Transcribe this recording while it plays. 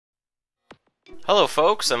Hello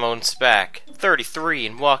folks, I'm Odin's back, 33,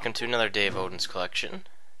 and welcome to another day of Odin's Collection.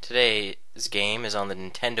 Today's game is on the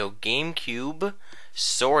Nintendo GameCube.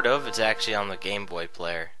 Sort of, it's actually on the Game Boy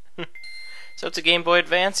player. So it's a Game Boy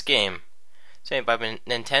Advance game. It's made by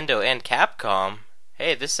Nintendo and Capcom.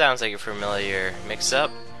 Hey, this sounds like a familiar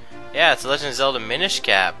mix-up. Yeah, it's Legend of Zelda Minish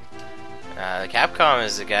Cap. Capcom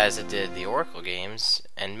is the guys that did the Oracle games,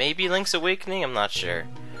 and maybe Link's Awakening, I'm not sure.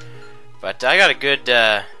 But I got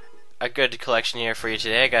a good collection here for you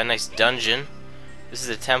today. I got a nice dungeon. This is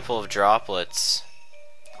the Temple of Droplets.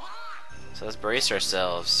 So let's brace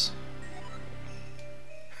ourselves.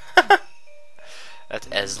 That's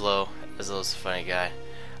Eslo. Eslo's a funny guy.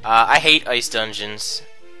 I hate ice dungeons.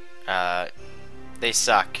 They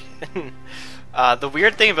suck. The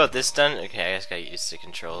weird thing about this dungeon... Okay, I just got used to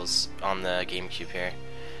controls on the GameCube here.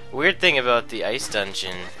 The weird thing about the ice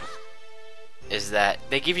dungeon is that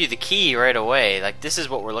they give you the key right away. Like, this is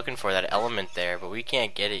what we're looking for, that element there, but we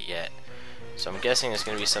can't get it yet. So I'm guessing there's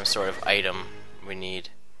going to be some sort of item we need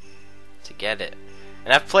to get it.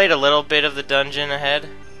 And I've played a little bit of the dungeon ahead.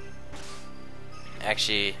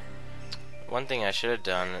 Actually, one thing I should have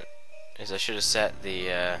done is I should have set the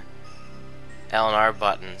L and R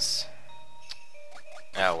buttons.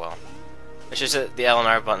 Oh well. I should set the L and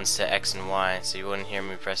R buttons to X and Y so you wouldn't hear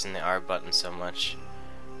me pressing the R button so much.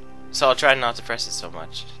 So I'll try not to press it so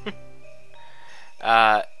much.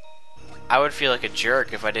 I would feel like a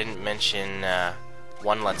jerk if I didn't mention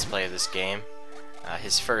one Let's Play of this game.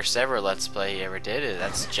 His first ever Let's Play he ever did.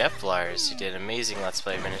 That's Jefflarz. He did an amazing Let's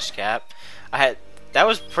Play of Minish Cap. That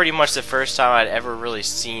was pretty much the first time I'd ever really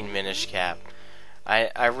seen Minish Cap.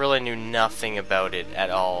 I really knew nothing about it at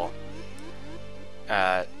all.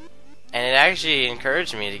 And it actually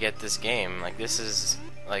encouraged me to get this game. Like, this is,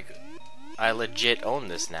 like, I legit own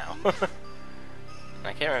this now. I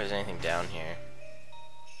can't remember if there's anything down here.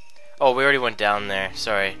 Oh, we already went down there.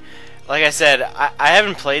 Sorry. Like I said, I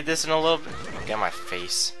haven't played this in a little bit. Get my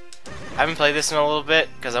face. I haven't played this in a little bit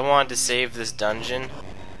because I wanted to save this dungeon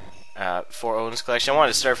for Odin's Collection. I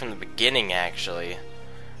wanted to start from the beginning, actually.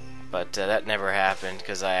 But that never happened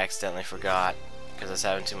because I accidentally forgot because I was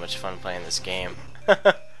having too much fun playing this game.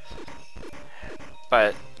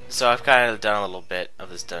 But, so I've kind of done a little bit of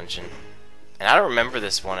this dungeon. And I don't remember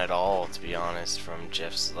this one at all, to be honest, from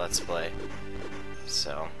Jeff's Let's Play.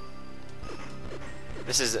 So,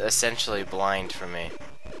 this is essentially blind for me.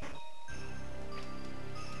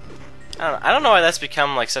 I don't know why that's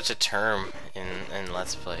become like such a term in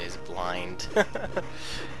Let's Plays, blind.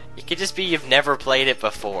 It could just be you've never played it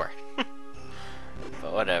before.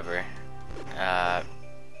 But whatever. I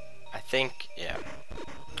think, yeah.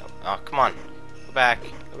 Oh, come on. Go back.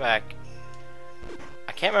 Go back.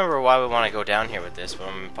 I can't remember why we want to go down here with this, but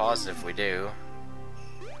I'm positive we do.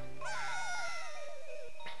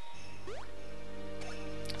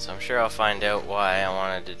 So I'm sure I'll find out why I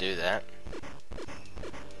wanted to do that.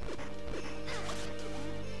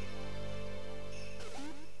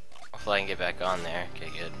 Hopefully I can get back on there.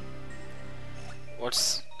 Okay, good.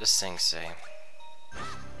 What's this thing say?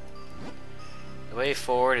 The way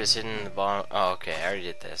forward is hidden in the bottom. Oh, okay, I already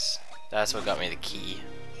did this. That's what got me the key.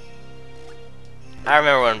 I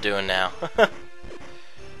remember what I'm doing now.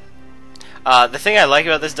 The thing I like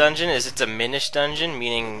about this dungeon is it's a Minish dungeon,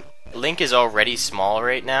 meaning Link is already small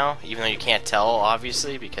right now, even though you can't tell,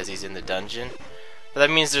 obviously, because he's in the dungeon. But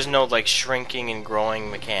that means there's no, like, shrinking and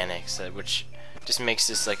growing mechanics, which just makes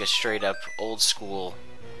this, like, a straight-up, old-school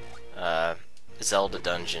Zelda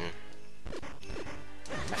dungeon.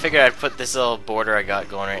 I figured I'd put this little border I got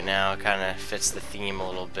going right now. It kind of fits the theme a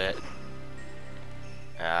little bit.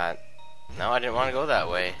 No, I didn't want to go that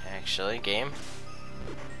way, actually. Game.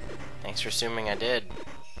 Thanks for assuming I did.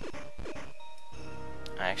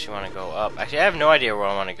 I actually want to go up. Actually, I have no idea where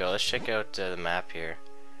I want to go. Let's check out the map here.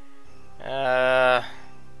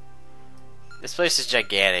 This place is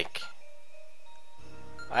gigantic.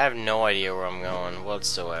 I have no idea where I'm going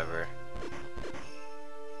whatsoever.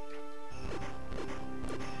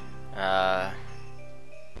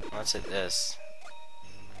 Let's hit this.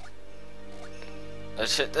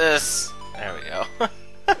 Let's hit this. There we go.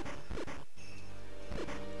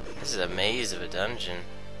 This is a maze of a dungeon.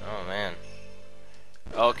 Oh man.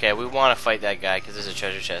 Okay, we want to fight that guy because there's a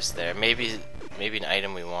treasure chest there. Maybe an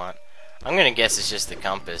item we want. I'm gonna guess it's just the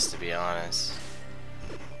compass, to be honest.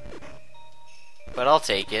 But I'll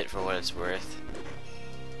take it for what it's worth.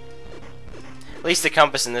 At least the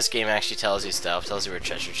compass in this game actually tells you stuff. Tells you where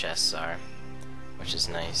treasure chests are, which is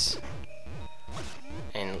nice.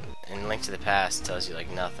 And in Link to the Past, tells you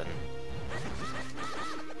like nothing.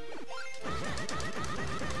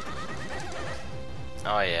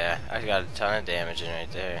 Oh yeah, I got a ton of damage in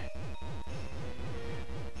right there.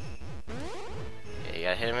 you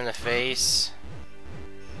gotta hit him in the face.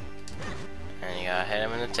 And you gotta hit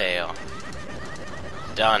him in the tail.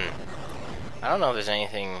 Done. I don't know if there's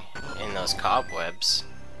anything in those cobwebs.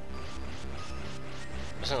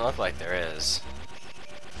 Doesn't look like there is.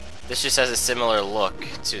 This just has a similar look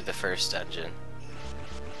to the first dungeon.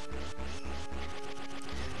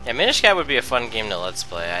 Yeah, Minish Cap would be a fun game to let's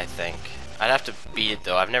play, I think. I'd have to beat it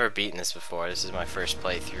though. I've never beaten this before. This is my first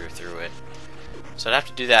playthrough through it. So I'd have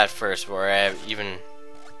to do that first before I even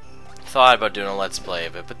thought about doing a let's play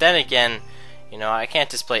of it. But then again, you know, I can't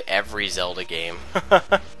just play every Zelda game.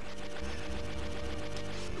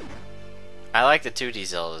 I like the 2D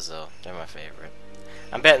Zeldas though. They're my favorite.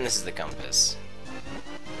 I'm betting this is the compass.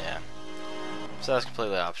 Yeah. So that's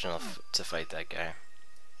completely optional to fight that guy.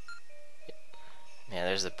 Yeah,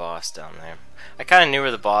 there's the boss down there. I kind of knew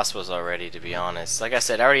where the boss was already, to be honest. Like I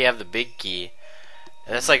said, I already have the big key.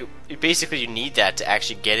 And that's like, basically you need that to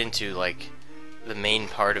actually get into, like, the main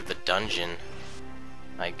part of the dungeon.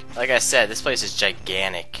 Like I said, this place is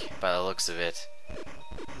gigantic by the looks of it.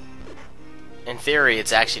 In theory,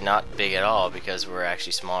 it's actually not big at all because we're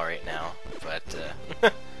actually small right now.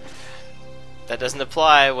 But, that doesn't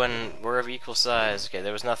apply when we're of equal size. Okay,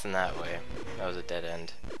 there was nothing that way. That was a dead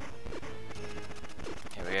end.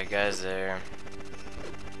 Okay, we got guys there.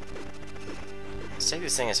 Let's take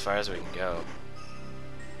this thing as far as we can go.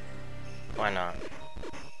 Why not?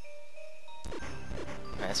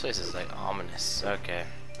 Man, this place is like ominous. Okay.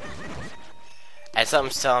 And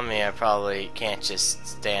something's telling me I probably can't just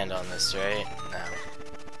stand on this, right? No.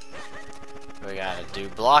 We gotta do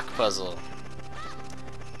block puzzle.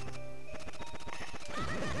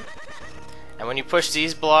 And when you push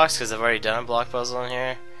these blocks, because I've already done a block puzzle in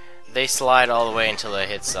here, they slide all the way until they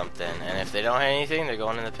hit something. And if they don't hit anything, they're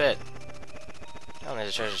going in the pit. Oh, there's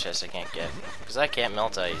a treasure chest I can't get. Because I can't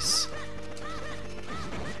melt ice.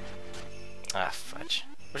 Ah, fudge.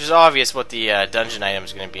 Which is obvious what the dungeon item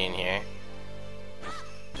is going to be in here.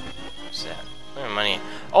 What's that? Oh, money.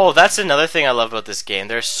 Oh, that's another thing I love about this game.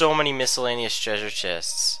 There's so many miscellaneous treasure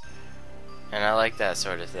chests. And I like that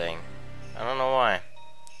sort of thing. I don't know why.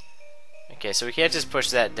 Okay, so we can't just push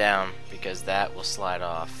that down because that will slide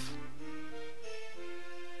off.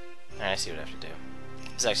 Alright, I see what I have to do.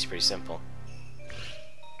 It's actually pretty simple.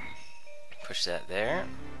 Push that there.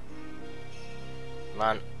 Come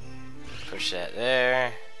on. Push that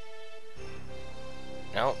there.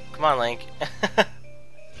 No, come on, Link.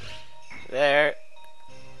 There.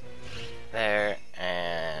 There.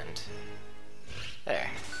 And there.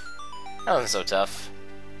 That wasn't so tough.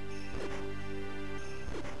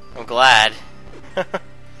 I'm glad. Alright,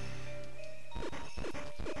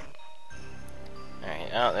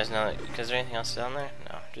 oh, there's another. Is there anything else down there?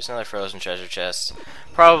 No, just another frozen treasure chest.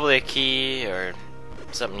 Probably a key or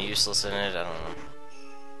something useless in it, I don't know.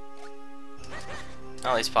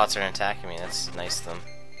 Oh, these pots aren't attacking me, that's nice of them.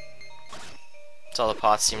 That's all the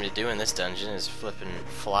pots seem to do in this dungeon, is flip and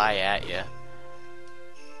fly at you.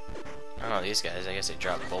 I don't know, these guys, I guess they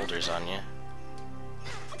drop boulders on you.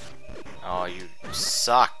 Oh, you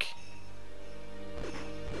suck.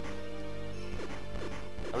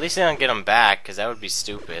 At least they don't get them back, because that would be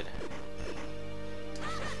stupid.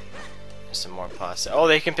 There's some more pots. Oh,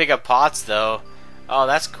 they can pick up pots, though. Oh,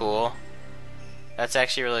 that's cool. That's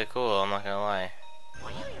actually really cool, I'm not gonna lie.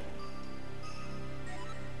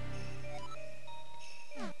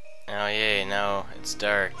 Oh, yay, no, it's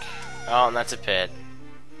dark. Oh, and that's a pit.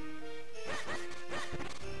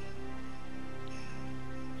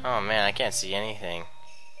 Oh, man, I can't see anything.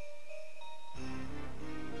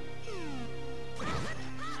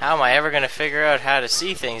 How am I ever gonna figure out how to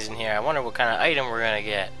see things in here? I wonder what kind of item we're gonna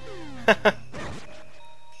get.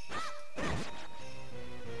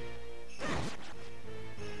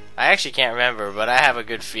 I actually can't remember, but I have a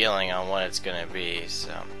good feeling on what it's gonna be,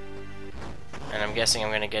 so. And I'm guessing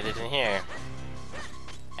I'm gonna get it in here.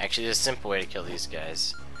 Actually, there's a simple way to kill these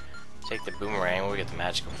guys. Take the boomerang, we'll get the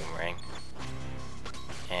magical boomerang.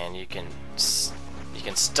 And you can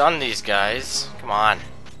stun these guys. Come on.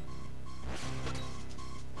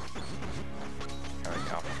 There we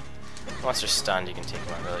go. Once they're stunned, you can take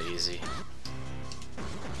them out really easy.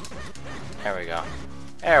 There we go.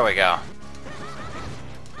 There we go.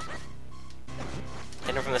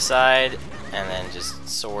 Hit them from the side, and then just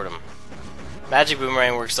sword them. Magic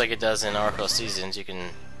Boomerang works like it does in Oracle Seasons. You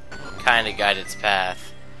can kind of guide its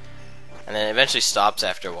path. And then it eventually stops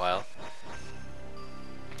after a while.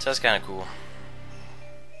 So that's kind of cool.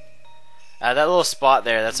 That little spot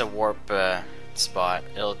there, that's a warp spot.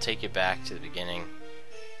 It'll take you back to the beginning.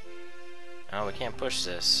 Oh, we can't push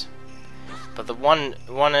this. But the one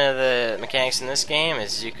of the mechanics in this game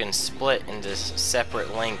is you can split into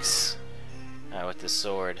separate links. with this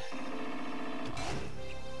sword.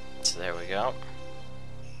 So there we go.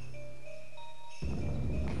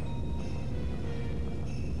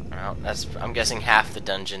 Well, that's, I'm guessing, half the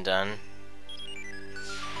dungeon done.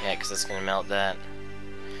 Yeah, because that's gonna melt that.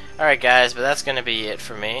 Alright guys, but that's gonna be it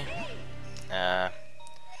for me.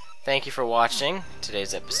 Thank you for watching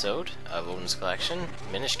today's episode of Odin's Collection,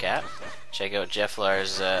 Minish Cap. Check out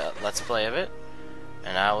Jefflar's Let's Play of it.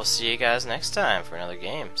 And I will see you guys next time for another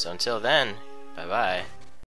game. So until then, bye bye.